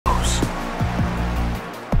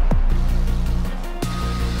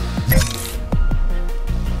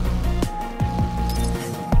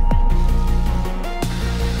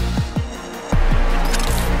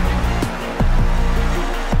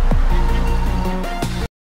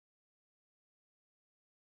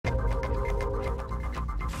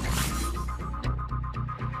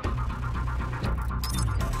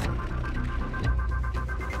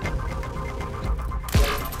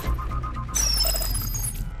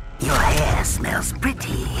smells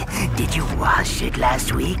pretty. Did you wash it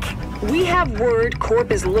last week? We have word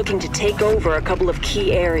Corp is looking to take over a couple of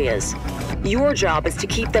key areas. Your job is to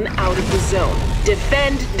keep them out of the zone.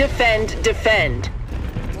 Defend, defend, defend.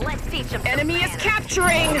 Let's teach them. Enemy is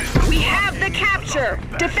capturing! We have the capture!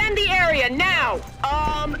 Defend the area now!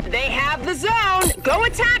 They have the zone! Go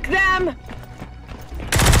attack them!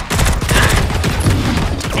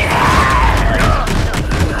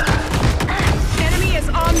 Enemy is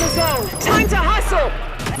on the zone! Time to hustle!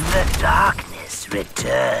 The darkness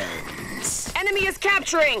returns. Enemy is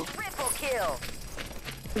capturing! Triple kill.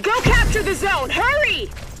 Go capture the zone! Hurry!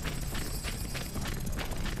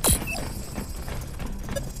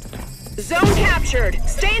 Zone captured.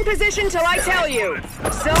 Stay in position till I tell you.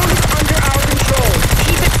 Zone is under our control.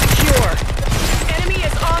 Keep it secure. Enemy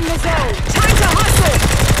is on the zone. Time to hustle!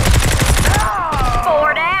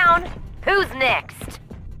 4 down. Who's next?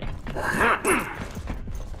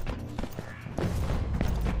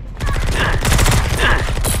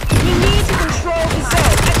 We need to control the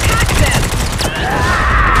zone. Attack them!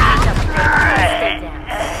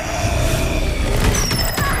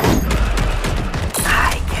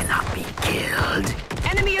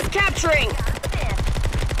 Enemy is capturing!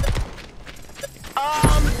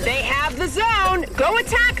 They have the zone! Go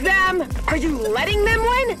attack them! Are you letting them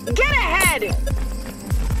win? Get ahead!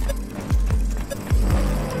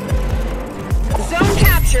 Zone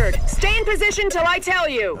captured! Stay in position till I tell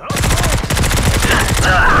you!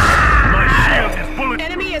 My shield is bulletproof.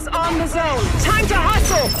 Enemy is on the zone! Time to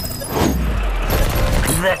hustle!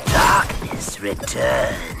 The darkness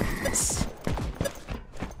returns.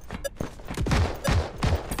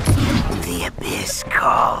 The abyss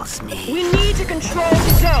calls me. We need to control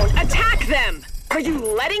the zone. Attack them! Are you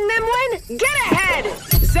letting them win? Get ahead!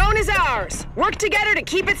 Zone is ours. Work together to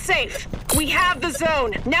keep it safe. We have the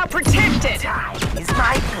zone. Now protect it. Time is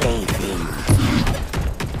my plaything.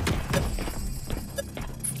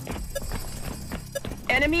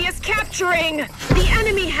 Enemy is capturing. The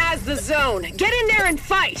enemy has the zone. Get in there and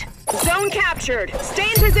fight. Zone captured. Stay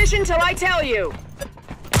in position till I tell you.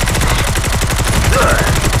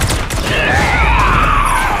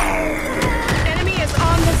 Enemy is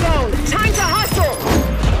on the zone. Time to hustle.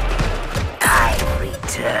 I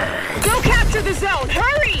return. Go capture the zone.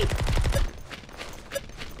 Hurry!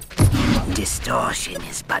 Distortion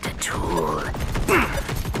is but a tool.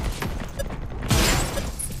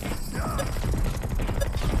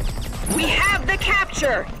 We have the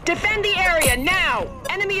capture. Defend the area now.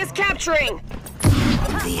 Enemy is capturing.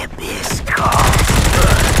 The abyss calls.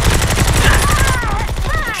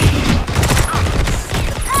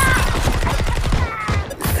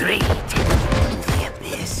 3. The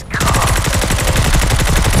abyss calls.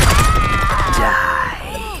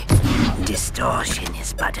 Die. Distortion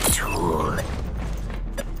is but a tool.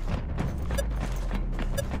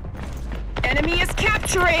 Enemy is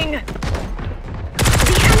capturing.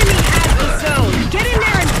 The enemy has the zone. Get in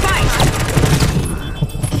there and fight.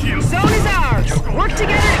 Zone is ours. Work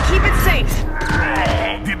together to keep it safe.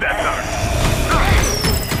 Did that hurt?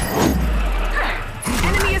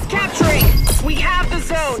 Enemy is capturing. We have the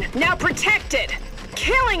zone. Now protect it.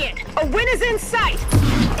 Killing it. A win is in sight.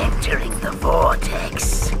 Entering the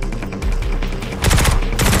vortex.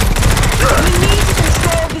 We need to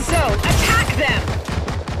control the zone. Attack them.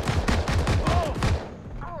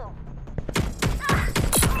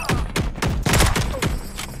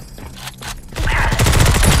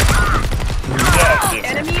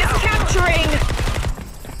 Enemy is capturing.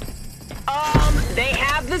 They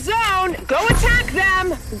have the zone. Go attack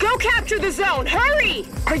them. Go capture the zone. Hurry!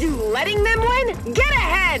 Are you letting them win? Get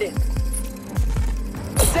ahead!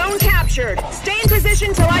 Zone captured. Stay in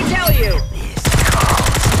position till I tell you.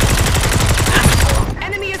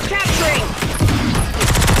 Enemy is capturing.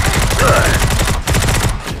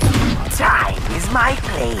 Time is my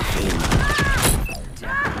plaything.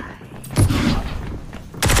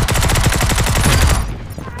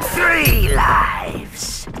 3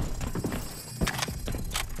 lives.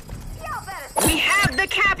 We have the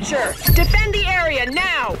capture. Defend the area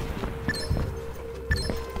now.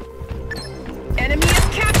 Enemy is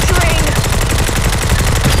capturing.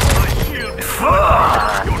 My shield is 4.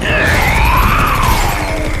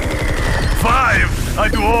 5. I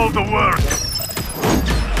do all the work.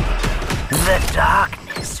 The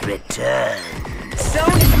darkness returns.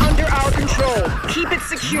 Zone is under our control. Keep it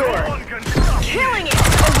secure. No one can stop me. Killing it!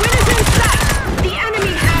 A win is in sight! The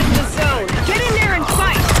enemy has the zone. Get in there and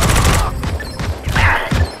fight!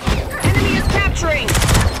 Enemy is capturing.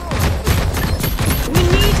 We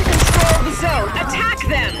need to control the zone. Attack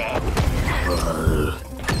them!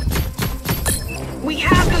 We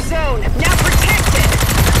have the zone. Now protect it!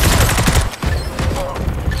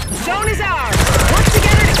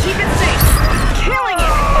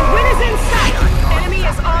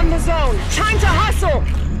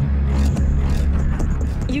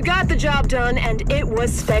 You got the job done, and it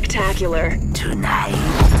was spectacular. Tonight,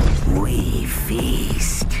 we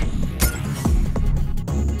feast.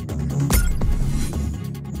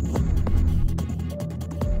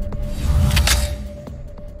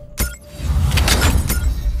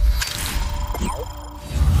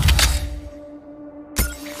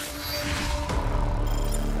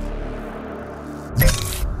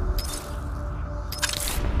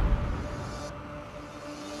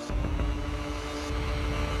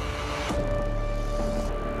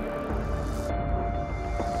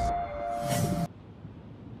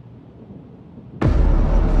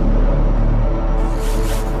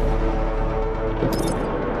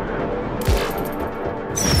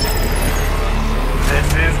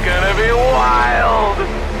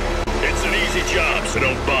 So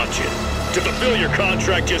don't botch it. To fulfill your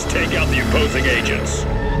contract, just take out the opposing agents.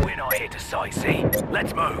 We're not here to sightsee.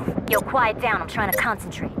 Let's move. Yo, quiet down. I'm trying to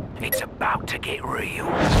concentrate. It's about to get real.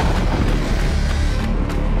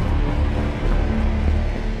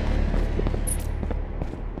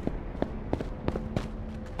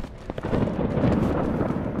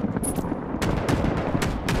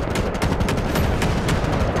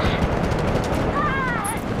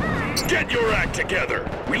 Get your act together.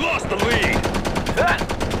 We lost the lead.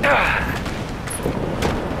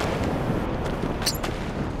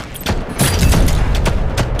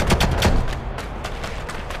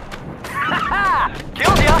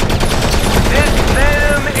 Killed ya! This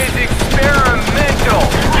venom is experimental!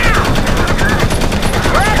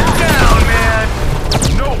 Crack down, man!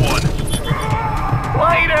 No one.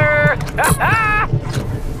 Later!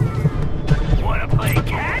 Wanna play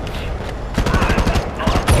catch?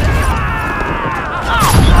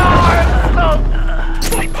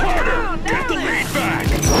 Fight harder. Get the lead back.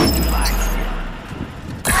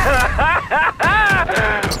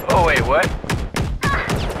 Oh, wait, what?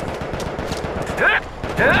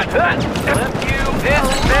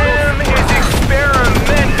 This venom is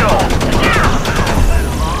experimental!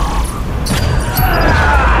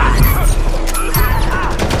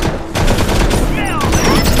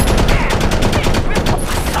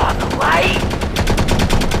 Saw the light.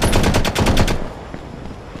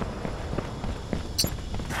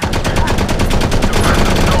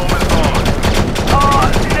 Oh,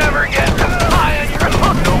 never get high on your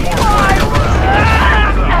own! No more playing around.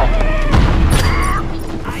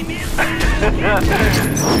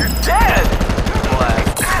 You're dead!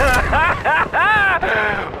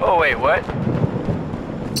 Oh, wait, what?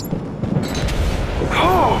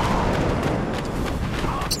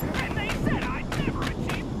 And they said I'd never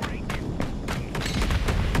achieve greatness.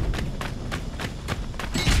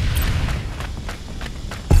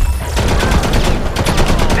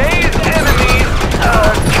 These enemies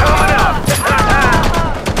are coming up!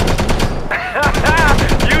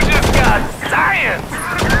 You just got science!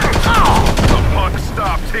 The puck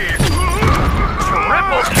stopped here.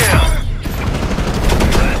 Triple kill!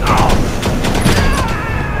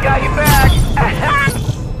 Got you back!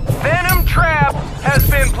 Venom trap has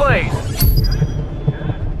been placed!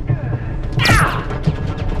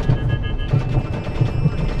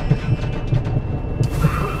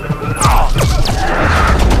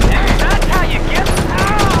 That's how you get...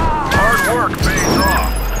 Hard work pays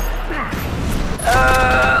off.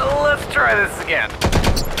 Let's try this again.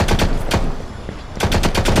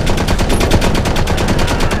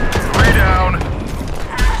 Three down.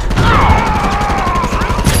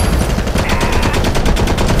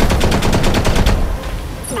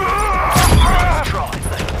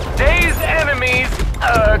 These enemies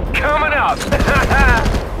are coming up.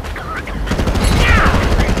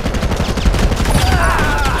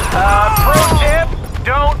 Pro tip,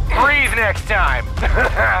 don't breathe next time.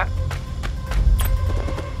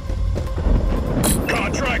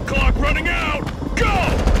 Contract clock running out. Go!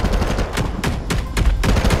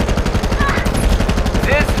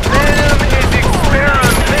 This venom is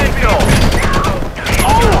experimental.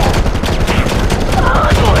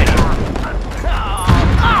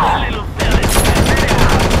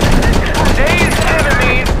 These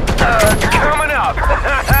enemies are coming up.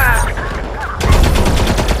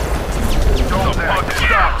 The puck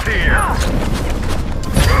stopped here.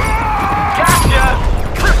 Gotcha!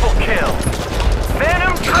 Triple kill.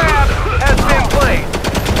 Venom trap has been placed.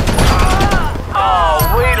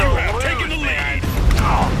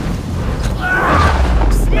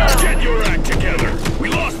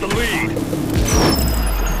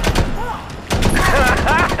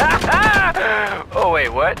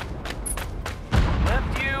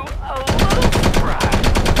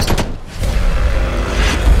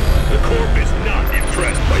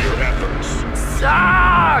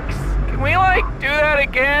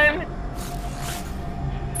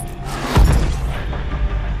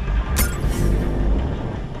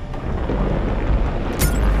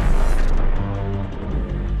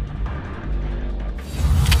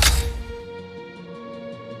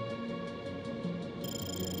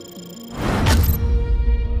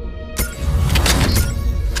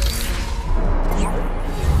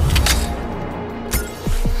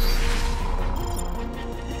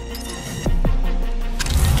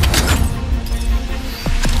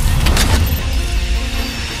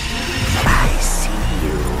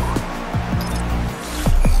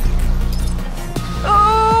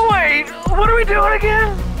 we doing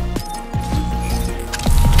again?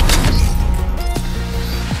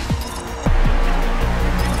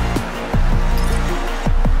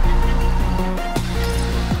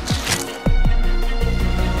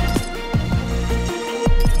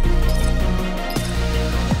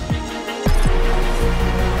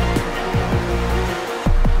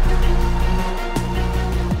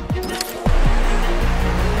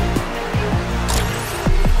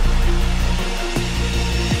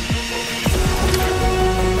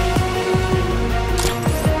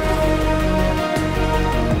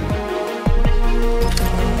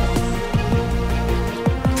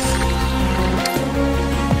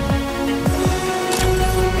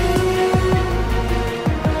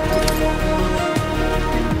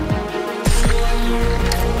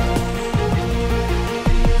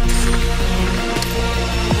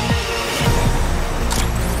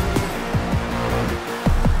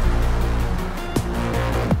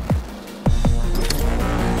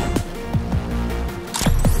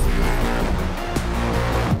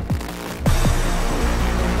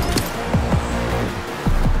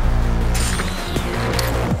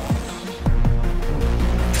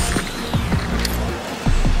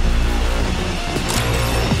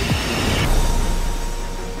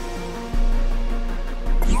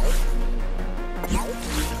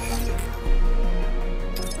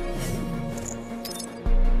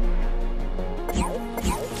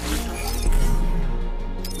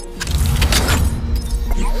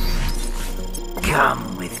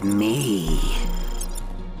 Come with me.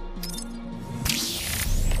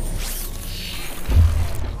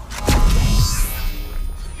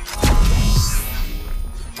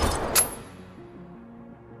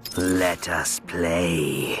 Let us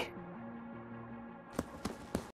play.